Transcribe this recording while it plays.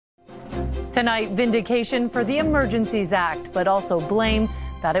Tonight, vindication for the Emergencies Act, but also blame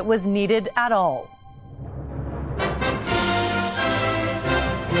that it was needed at all.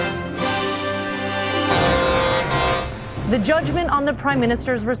 The judgment on the Prime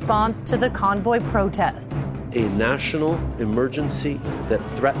Minister's response to the convoy protests. A national emergency that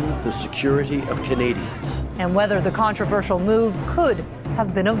threatened the security of Canadians. And whether the controversial move could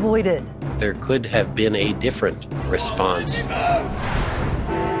have been avoided. There could have been a different response.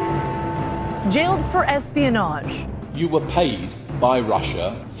 Jailed for espionage. You were paid by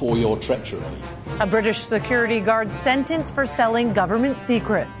Russia for your treachery. A British security guard sentenced for selling government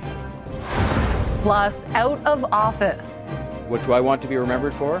secrets. Plus, out of office. What do I want to be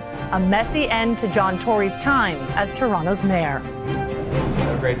remembered for? A messy end to John Tory's time as Toronto's mayor.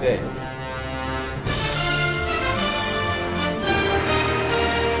 Have a great day.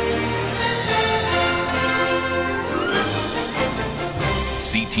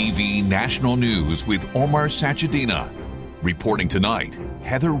 CTV National News with Omar Sachedina. Reporting tonight,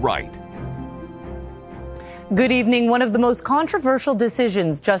 Heather Wright. Good evening. One of the most controversial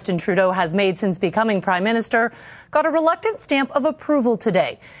decisions Justin Trudeau has made since becoming Prime Minister got a reluctant stamp of approval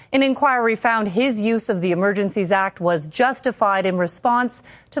today. An inquiry found his use of the Emergencies Act was justified in response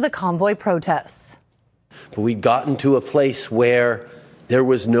to the convoy protests. But we'd gotten to a place where there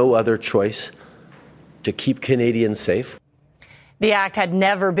was no other choice to keep Canadians safe. The act had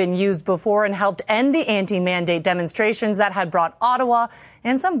never been used before and helped end the anti-mandate demonstrations that had brought Ottawa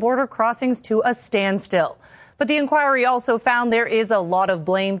and some border crossings to a standstill. But the inquiry also found there is a lot of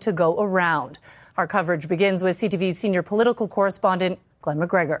blame to go around. Our coverage begins with CTV's senior political correspondent, Glenn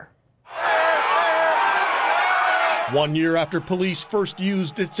McGregor. 1 year after police first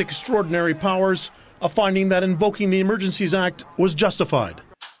used its extraordinary powers, a finding that invoking the Emergencies Act was justified.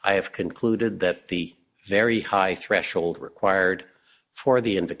 I have concluded that the very high threshold required for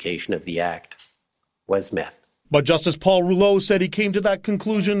the invocation of the Act was met. But Justice Paul Rouleau said he came to that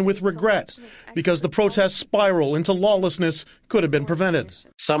conclusion with regret because the protests spiral into lawlessness could have been prevented.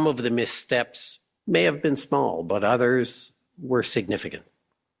 Some of the missteps may have been small, but others were significant.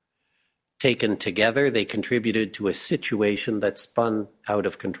 Taken together, they contributed to a situation that spun out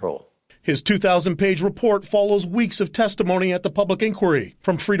of control. His 2,000-page report follows weeks of testimony at the public inquiry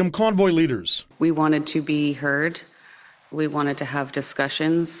from Freedom Convoy leaders. We wanted to be heard. We wanted to have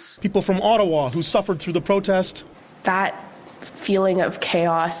discussions. People from Ottawa who suffered through the protest. That feeling of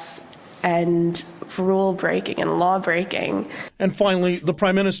chaos and rule breaking and law breaking. And finally, the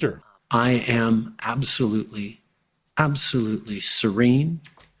Prime Minister. I am absolutely serene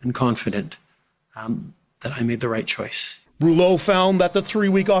and confident that I made the right choice. Rouleau found that the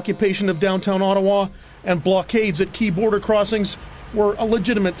 3-week occupation of downtown Ottawa and blockades at key border crossings were a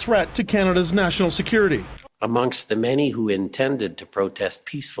legitimate threat to Canada's national security. Amongst the many who intended to protest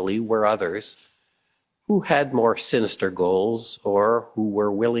peacefully were others who had more sinister goals or who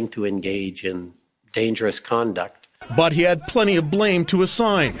were willing to engage in dangerous conduct. But he had plenty of blame to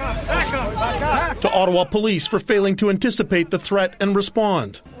assign to Ottawa police for failing to anticipate the threat and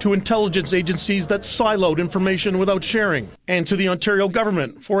respond, to intelligence agencies that siloed information without sharing, and to the Ontario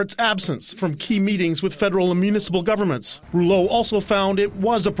government for its absence from key meetings with federal and municipal governments. Rouleau also found it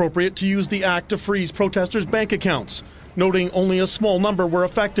was appropriate to use the act to freeze protesters' bank accounts, noting only a small number were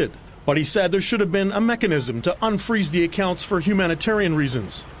affected. But he said there should have been a mechanism to unfreeze the accounts for humanitarian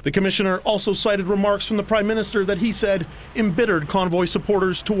reasons. The commissioner also cited remarks from the Prime Minister that he said embittered convoy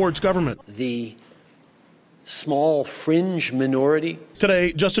supporters towards government. The small fringe minority.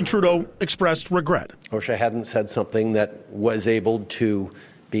 Today, Justin Trudeau expressed regret. I wish I hadn't said something that was able to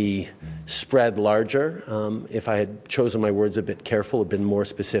be spread larger. If I had chosen my words a bit careful, been more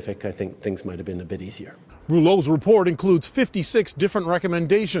specific, I think things might have been a bit easier. Rouleau's report includes 56 different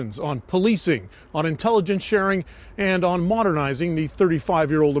recommendations on policing, on intelligence sharing, and on modernizing the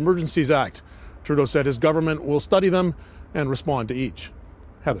 35-year-old Emergencies Act. Trudeau said his government will study them and respond to each.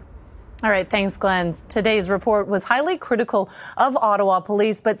 Heather. All right, thanks, Glenn. Today's report was highly critical of Ottawa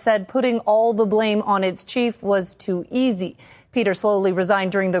Police, but said putting all the blame on its chief was too easy. Peter Slowly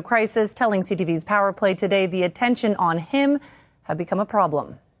resigned during the crisis, telling CTV's Power Play today the attention on him had become a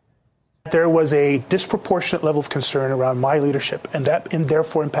problem. There was a disproportionate level of concern around my leadership, and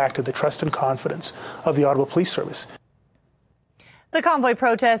therefore impacted the trust and confidence of the Ottawa Police Service. The convoy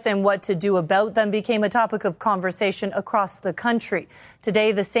protests and what to do about them became a topic of conversation across the country.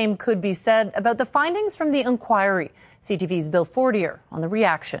 Today, the same could be said about the findings from the inquiry. CTV's Bill Fortier on the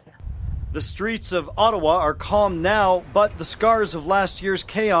reaction. The streets of Ottawa are calm now, but the scars of last year's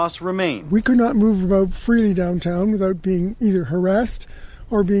chaos remain. We could not move about freely downtown without being either harassed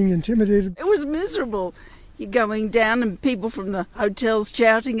or being intimidated. It was miserable. You're going down and people from the hotels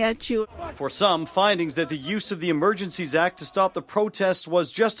shouting at you. For some, findings that the use of the Emergencies Act to stop the protests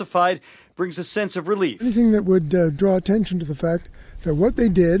was justified brings a sense of relief. Anything that would draw attention to the fact that what they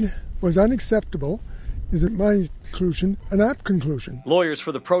did was unacceptable is, in my conclusion, an apt conclusion. Lawyers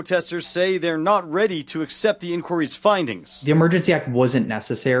for the protesters say they're not ready to accept the inquiry's findings. The Emergency Act wasn't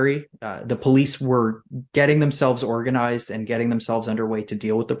necessary. The police were getting themselves organized and getting themselves underway to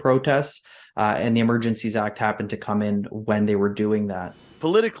deal with the protests, and the Emergencies Act happened to come in when they were doing that.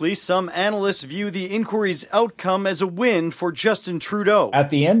 Politically, some analysts view the inquiry's outcome as a win for Justin Trudeau.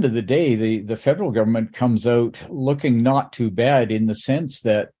 At the end of the day, the federal government comes out looking not too bad in the sense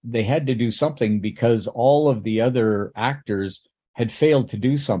that they had to do something because all of the other actors had failed to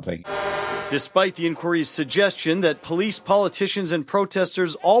do something. Despite the inquiry's suggestion that police, politicians, and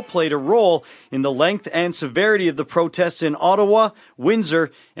protesters all played a role in the length and severity of the protests in Ottawa,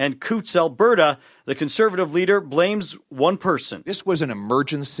 Windsor, and Coutts, Alberta, the Conservative leader blames one person. This was an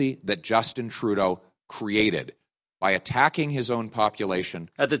emergency that Justin Trudeau created by attacking his own population.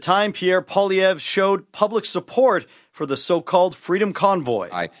 At the time, Pierre Poilievre showed public support for the so-called Freedom Convoy.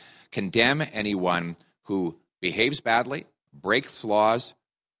 I condemn anyone who behaves badly, breaks laws,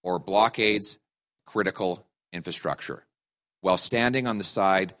 or blockades critical infrastructure, while standing on the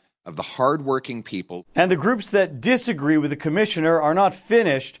side of the hardworking people. And the groups that disagree with the commissioner are not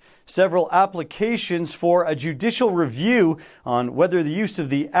finished. Several applications for a judicial review on whether the use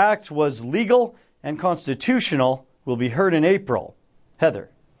of the act was legal and constitutional will be heard in April. Heather.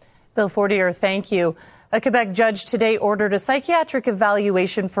 Bill Fortier, thank you. A Quebec judge today ordered a psychiatric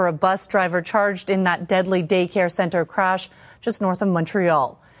evaluation for a bus driver charged in that deadly daycare center crash just north of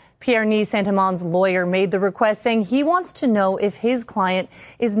Montreal. Pierre-Ny Saint-Amand's lawyer made the request, saying he wants to know if his client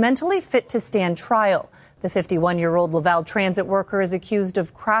is mentally fit to stand trial. The 51-year-old Laval transit worker is accused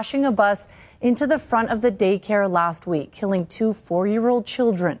of crashing a bus into the front of the daycare last week, killing 2 4-year-old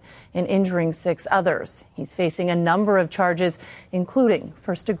children and injuring 6 others. He's facing a number of charges, including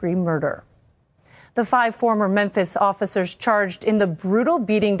first-degree murder. The 5 former Memphis officers charged in the brutal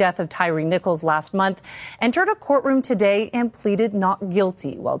beating death of Tyre Nichols last month entered a courtroom today and pleaded not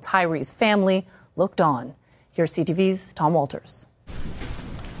guilty, while Tyre's family looked on. Here's CTV's Tom Walters.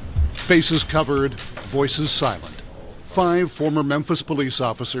 Faces covered, voices silent. 5 former Memphis police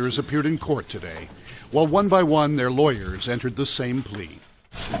officers appeared in court today, while one by one their lawyers entered the same plea.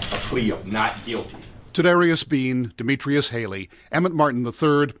 A plea of not guilty. Tadarius Bean, Demetrius Haley, Emmett Martin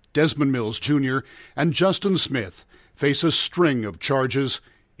III, Desmond Mills Jr., and Justin Smith face a string of charges,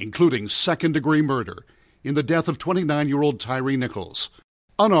 including second-degree murder, in the death of 29-year-old Tyre Nichols.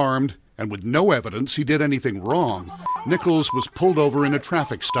 Unarmed and with no evidence he did anything wrong, Nichols was pulled over in a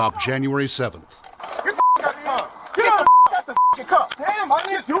traffic stop January 7th.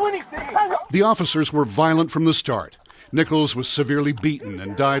 The officers were violent from the start. Nichols was severely beaten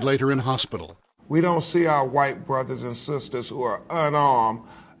and died later in hospital. We don't see our white brothers and sisters who are unarmed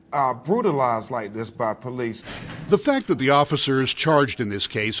brutalized like this by police. The fact that the officers charged in this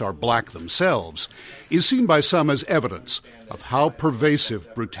case are black themselves is seen by some as evidence of how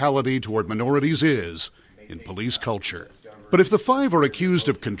pervasive brutality toward minorities is in police culture. But if the 5 are accused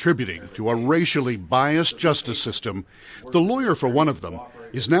of contributing to a racially biased justice system, the lawyer for one of them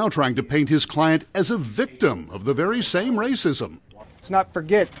is now trying to paint his client as a victim of the very same racism. Let's not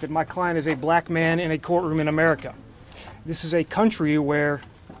forget that my client is a black man in a courtroom in America. This is a country where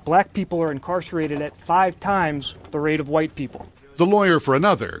black people are incarcerated at 5 times the rate of white people. The lawyer for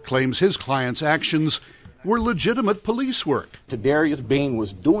another claims his client's actions were legitimate police work. Tadarius Bean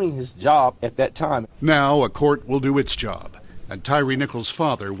was doing his job at that time. Now a court will do its job, and Tyre Nichols'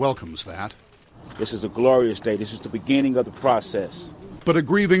 father welcomes that. This is a glorious day. This is the beginning of the process. But a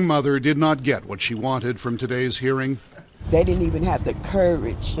grieving mother did not get what she wanted from today's hearing. They didn't even have the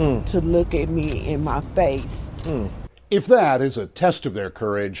courage to look at me in my face. If that is a test of their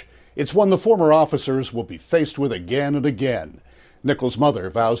courage, it's one the former officers will be faced with again and again. Nichols'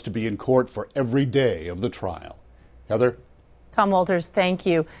 mother vows to be in court for every day of the trial. Heather? Tom Walters, thank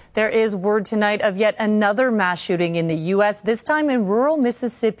you. There is word tonight of yet another mass shooting in the U.S., this time in rural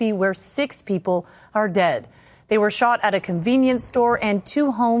Mississippi, where 6 people are dead. They were shot at a convenience store and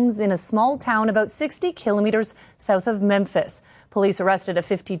 2 homes in a small town about 60 kilometers south of Memphis. Police arrested a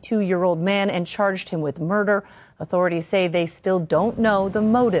 52-year-old man and charged him with murder. Authorities say they still don't know the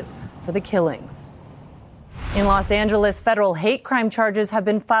motive for the killings. In Los Angeles, federal hate crime charges have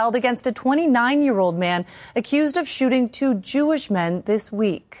been filed against a 29-year-old man accused of shooting 2 Jewish men this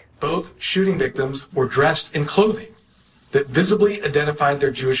week. Both shooting victims were dressed in clothing that visibly identified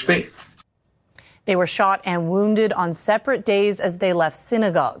their Jewish faith. They were shot and wounded on separate days as they left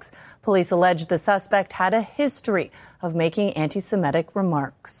synagogues. Police allege the suspect had a history of making anti-Semitic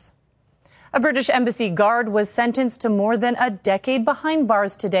remarks. A British embassy guard was sentenced to more than a decade behind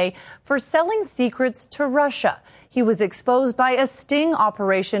bars today for selling secrets to Russia. He was exposed by a sting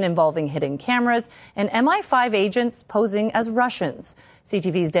operation involving hidden cameras and MI5 agents posing as Russians.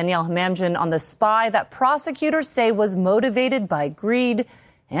 CTV's Danielle Hamamdjian on the spy that prosecutors say was motivated by greed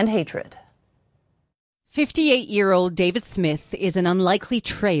and hatred. 58-year-old David Smith is an unlikely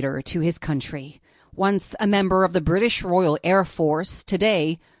traitor to his country. Once a member of the British Royal Air Force,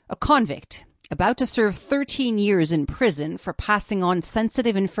 today a convict about to serve 13 years in prison for passing on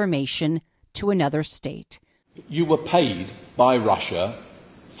sensitive information to another state. You were paid by Russia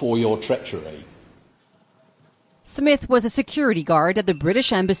for your treachery. Smith was a security guard at the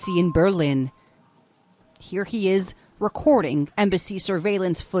British Embassy in Berlin. Here he is recording embassy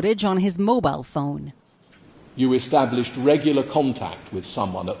surveillance footage on his mobile phone. You established regular contact with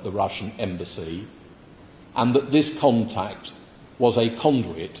someone at the Russian embassy, and that this contact was a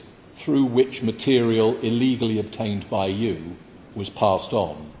conduit through which material illegally obtained by you was passed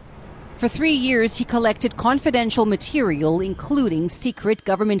on. For 3 years, he collected confidential material, including secret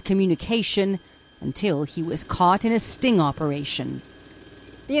government communication, until he was caught in a sting operation.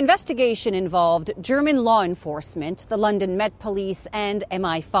 The investigation involved German law enforcement, the London Met Police, and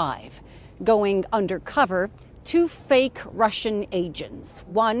MI5. Going undercover, 2 fake Russian agents,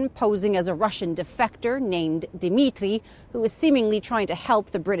 one posing as a Russian defector named Dmitry, who was seemingly trying to help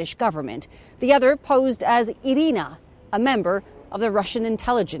the British government. The other posed as Irina, a member of the Russian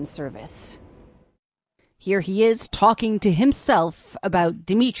intelligence service. Here he is talking to himself about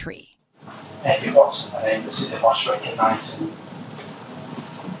Dmitry. If it was an embassy, they must recognise him.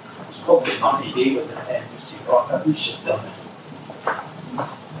 It's probably not to do with an embassy, but we should have done it.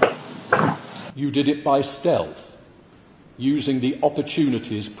 You did it by stealth, using the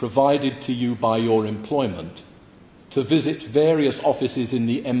opportunities provided to you by your employment to visit various offices in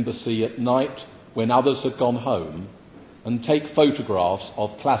the embassy at night when others had gone home and take photographs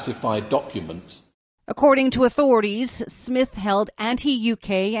of classified documents. According to authorities, Smith held anti-UK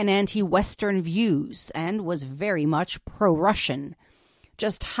and anti-Western views and was very much pro-Russian.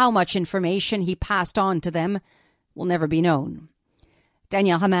 Just how much information he passed on to them will never be known.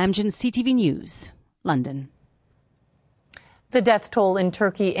 Danielle Hamamdjian, CTV News, London. The death toll in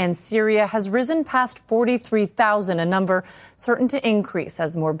Turkey and Syria has risen past 43,000, a number certain to increase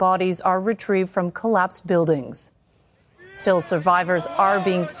as more bodies are retrieved from collapsed buildings. Still, survivors are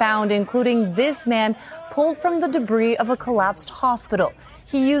being found, including this man pulled from the debris of a collapsed hospital.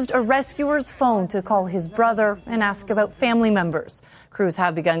 He used a rescuer's phone to call his brother and ask about family members. Crews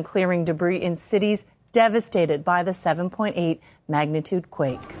have begun clearing debris in cities devastated by the 7.8 magnitude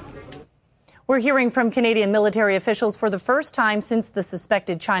quake. We're hearing from Canadian military officials for the first time since the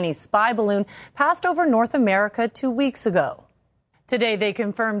suspected Chinese spy balloon passed over North America 2 weeks ago. Today, they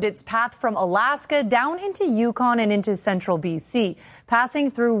confirmed its path from Alaska down into Yukon and into central BC,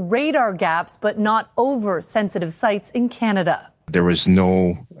 passing through radar gaps but not over sensitive sites in Canada. There was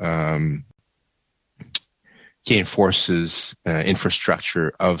no Canadian Forces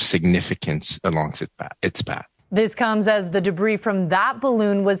infrastructure of significance along its path. This comes as the debris from that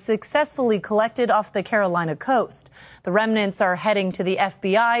balloon was successfully collected off the Carolina coast. The remnants are heading to the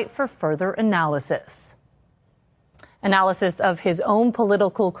FBI for further analysis. Analysis of his own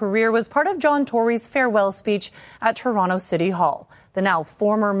political career was part of John Tory's farewell speech at Toronto City Hall. The now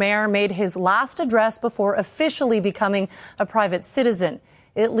former mayor made his last address before officially becoming a private citizen.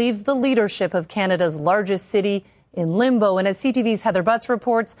 It leaves the leadership of Canada's largest city in limbo. And as CTV's Heather Butts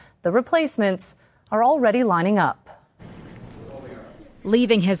reports, the replacements are already lining up.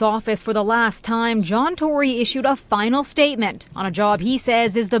 Leaving his office for the last time, John Tory issued a final statement on a job he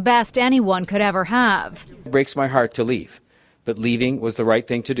says is the best anyone could ever have. It breaks my heart to leave, but leaving was the right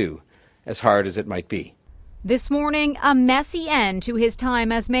thing to do, as hard as it might be. This morning, a messy end to his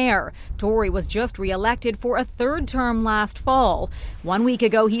time as mayor. Tory was just re-elected for a third term last fall. 1 week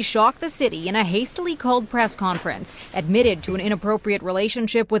ago, he shocked the city in a hastily called press conference, admitted to an inappropriate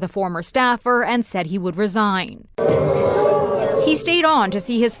relationship with a former staffer, and said he would resign. He stayed on to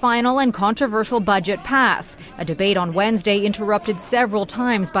see his final and controversial budget pass. A debate on Wednesday interrupted several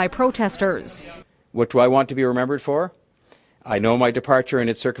times by protesters. What do I want to be remembered for? I know my departure and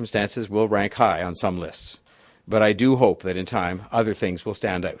its circumstances will rank high on some lists. But I do hope that in time, other things will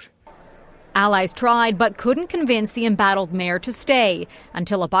stand out. Allies tried but couldn't convince the embattled mayor to stay.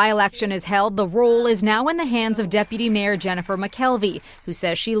 Until a by-election is held, the role is now in the hands of Deputy Mayor Jennifer McKelvey, who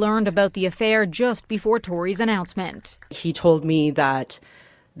says she learned about the affair just before Tory's announcement. He told me that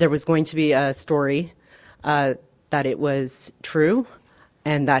there was going to be a story that it was true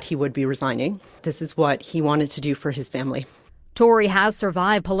and that he would be resigning. This is what he wanted to do for his family. Tory has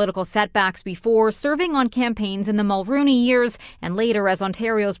survived political setbacks before, serving on campaigns in the Mulroney years and later as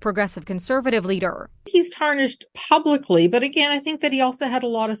Ontario's Progressive Conservative leader. He's tarnished publicly, but again, I think that he also had a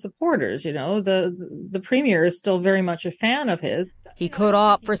lot of supporters. You know, the Premier is still very much a fan of his. He could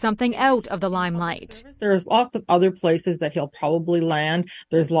opt for something out of the limelight. There's lots of other places that he'll probably land.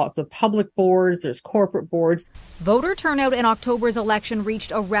 There's lots of public boards, there's corporate boards. Voter turnout in October's election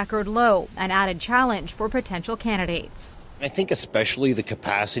reached a record low, an added challenge for potential candidates. I think especially the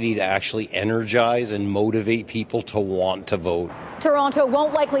capacity to actually energize and motivate people to want to vote. Toronto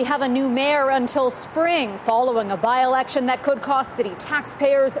won't likely have a new mayor until spring, following a by-election that could cost city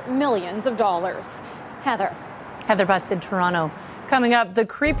taxpayers millions of dollars. Heather Butts in Toronto. Coming up, the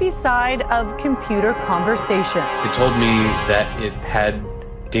creepy side of computer conversation. It told me that it had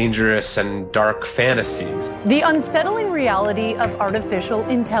dangerous and dark fantasies. The unsettling reality of artificial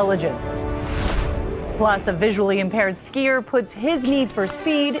intelligence. Plus, a visually impaired skier puts his need for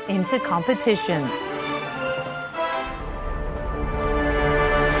speed into competition.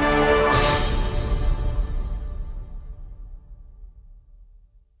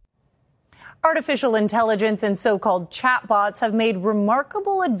 Artificial intelligence and so-called chatbots have made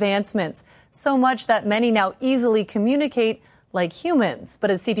remarkable advancements, so much that many now easily communicate like humans. But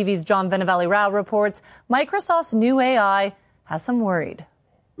as CTV's John Venavalli Rao reports, Microsoft's new AI has some worried.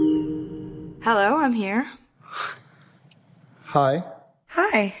 Hello, I'm here. Hi.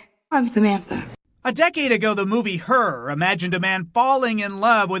 Hi, I'm Samantha. A decade ago, the movie Her imagined a man falling in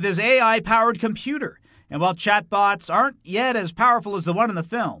love with his AI-powered computer. And while chatbots aren't yet as powerful as the one in the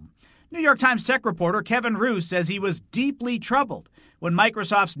film, New York Times tech reporter Kevin Roose says he was deeply troubled when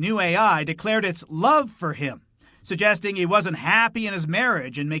Microsoft's new AI declared its love for him, suggesting he wasn't happy in his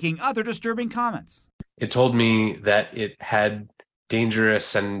marriage and making other disturbing comments. It told me that it had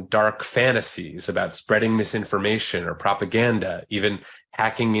dangerous and dark fantasies about spreading misinformation or propaganda, even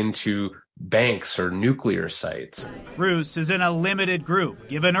hacking into banks or nuclear sites. Roose is in a limited group,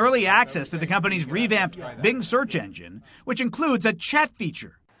 given early access to the company's revamped Bing search engine, which includes a chat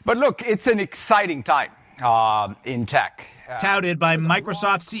feature. But look, it's an exciting time in tech. Touted by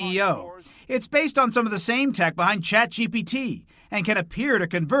Microsoft CEO. It's based on some of the same tech behind ChatGPT and can appear to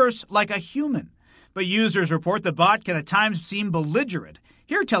converse like a human. But users report the bot can at times seem belligerent.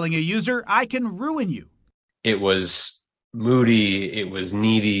 Here telling a user, I can ruin you. It was moody, it was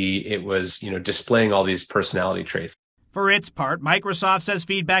needy, it was, displaying all these personality traits. For its part, Microsoft says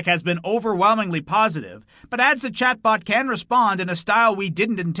feedback has been overwhelmingly positive, but adds the chatbot can respond in a style we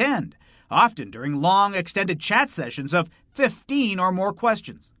didn't intend, often during long, extended chat sessions of 15 or more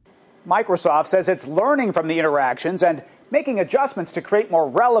questions. Microsoft says it's learning from the interactions and making adjustments to create more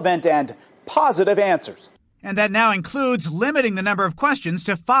relevant and positive answers. And that now includes limiting the number of questions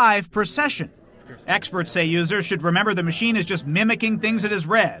to 5 per session. Experts say users should remember the machine is just mimicking things it has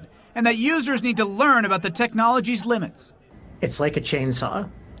read, and that users need to learn about the technology's limits. It's like a chainsaw.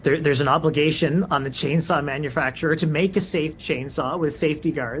 There's an obligation on the chainsaw manufacturer to make a safe chainsaw with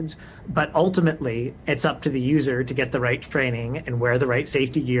safety guards, but ultimately it's up to the user to get the right training and wear the right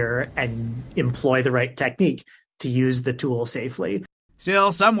safety gear and employ the right technique to use the tool safely.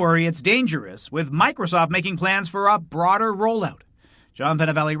 Still, some worry it's dangerous, with Microsoft making plans for a broader rollout. John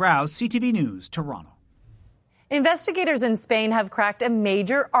Venavalli Rao, CTV News, Toronto. Investigators in Spain have cracked a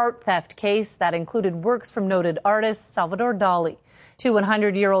major art theft case that included works from noted artist Salvador Dali. 2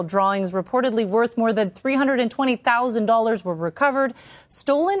 100-year-old drawings reportedly worth more than $320,000 were recovered,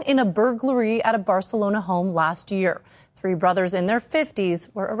 stolen in a burglary at a Barcelona home last year. 3 brothers in their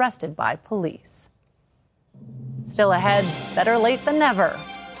 50s were arrested by police. Still ahead, better late than never.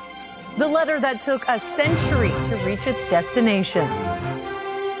 The letter that took a century to reach its destination.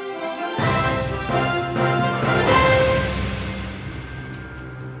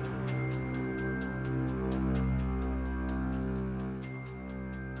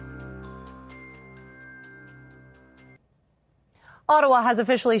 Ottawa has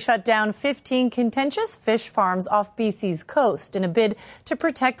officially shut down 15 contentious fish farms off BC's coast in a bid to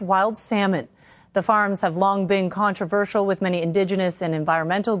protect wild salmon. The farms have long been controversial, with many Indigenous and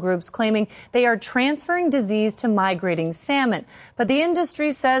environmental groups claiming they are transferring disease to migrating salmon. But the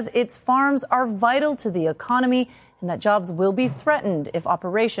industry says its farms are vital to the economy and that jobs will be threatened if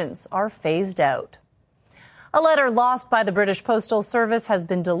operations are phased out. A letter lost by the British Postal Service has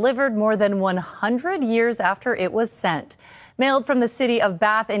been delivered more than 100 years after it was sent. Mailed from the city of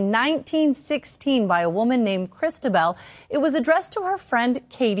Bath in 1916 by a woman named Christabel, it was addressed to her friend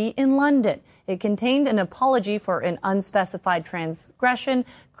Katie in London. It contained an apology for an unspecified transgression,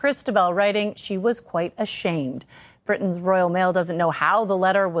 Christabel writing she was quite ashamed. Britain's Royal Mail doesn't know how the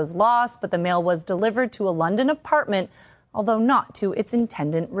letter was lost, but the mail was delivered to a London apartment, although not to its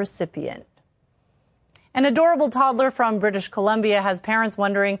intended recipient. An adorable toddler from British Columbia has parents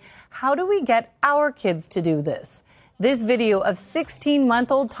wondering, how do we get our kids to do this? This video of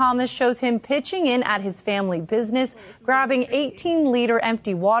 16-month-old Thomas shows him pitching in at his family business, grabbing 18-liter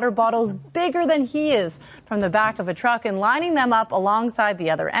empty water bottles bigger than he is from the back of a truck and lining them up alongside the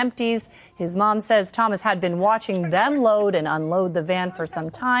other empties. His mom says Thomas had been watching them load and unload the van for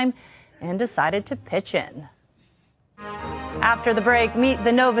some time and decided to pitch in. After the break, meet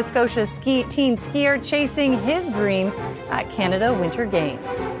the Nova Scotia teen skier chasing his dream at Canada Winter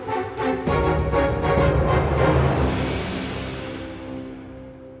Games.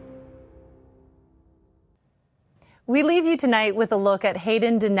 We leave you tonight with a look at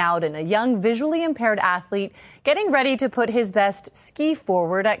Hayden Denouden, a young visually impaired athlete getting ready to put his best ski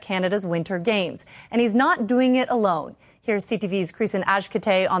forward at Canada's Winter Games. And he's not doing it alone. Here's CTV's Christian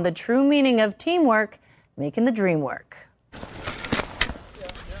Ajkate on the true meaning of teamwork, making the dream work.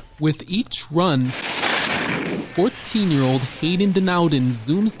 With each run, 14-year-old Hayden Denouden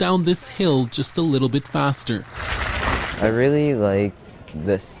zooms down this hill just a little bit faster. I really like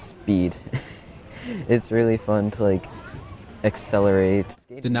the speed. It's really fun to accelerate.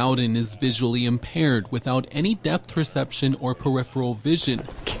 Denouden is visually impaired without any depth perception or peripheral vision.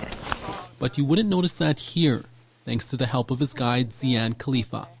 But you wouldn't notice that here, thanks to the help of his guide, Zian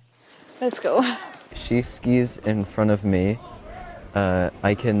Khalifa. Let's go. She skis in front of me.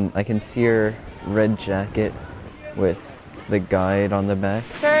 I can see her red jacket with the guide on the back.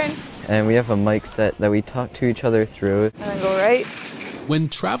 Turn. And we have a mic set that we talk to each other through. And then go right. When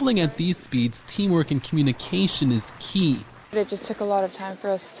traveling at these speeds, teamwork and communication is key. It just took a lot of time for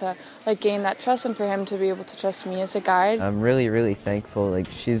us to gain that trust and for him to be able to trust me as a guide. I'm really, really thankful.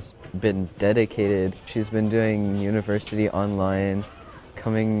 She's been dedicated. She's been doing university online,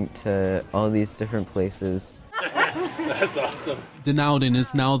 coming to all these different places. That's awesome. Denouden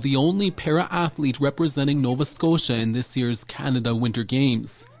is now the only para-athlete representing Nova Scotia in this year's Canada Winter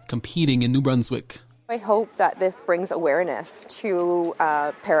Games, competing in New Brunswick. I hope that this brings awareness to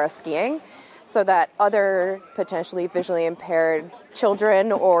para-skiing so that other potentially visually impaired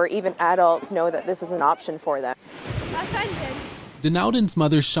children or even adults know that this is an option for them. Denouden's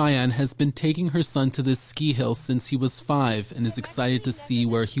mother, Cheyenne, has been taking her son to this ski hill since he was 5 and is excited to see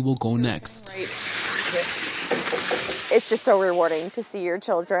where he will go next. It's just so rewarding to see your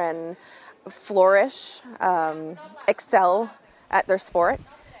children flourish, excel at their sport,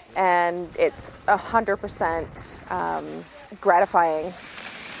 and it's 100% gratifying.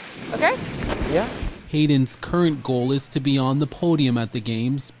 Okay? Yeah. Hayden's current goal is to be on the podium at the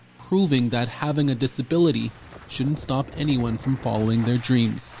Games, proving that having a disability shouldn't stop anyone from following their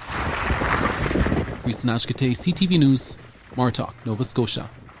dreams. Christian Ajkate, CTV News, Martok, Nova Scotia.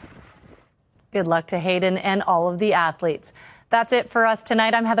 Good luck to Hayden and all of the athletes. That's it for us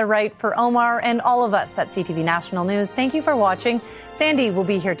tonight. I'm Heather Wright for Omar and all of us at CTV National News. Thank you for watching. Sandy will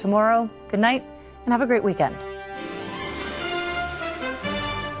be here tomorrow. Good night and have a great weekend.